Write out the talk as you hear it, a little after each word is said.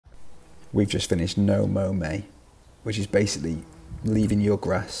We've just finished No Mow May, which is basically leaving your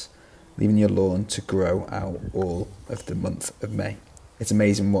grass, leaving your lawn to grow out all of the month of May. It's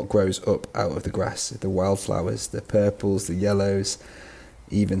amazing what grows up out of the grass, the wildflowers, the purples, the yellows,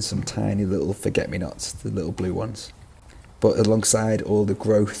 even some tiny little forget-me-nots, the little blue ones. But alongside all the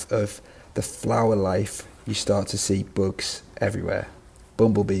growth of the flower life, you start to see bugs everywhere.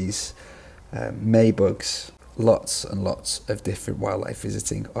 Bumblebees, May bugs, lots and lots of different wildlife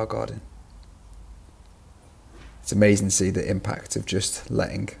visiting our garden. It's amazing to see the impact of just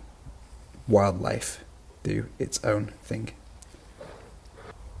letting wildlife do its own thing.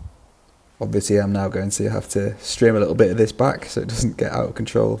 Obviously I'm now going to have to trim a little bit of this back so it doesn't get out of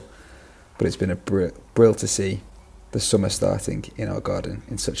control, but it's been a brill to see the summer starting in our garden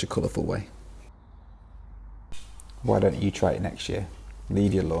in such a colourful way. Why don't you try it next year?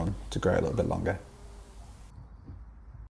 Leave your lawn to grow a little bit longer.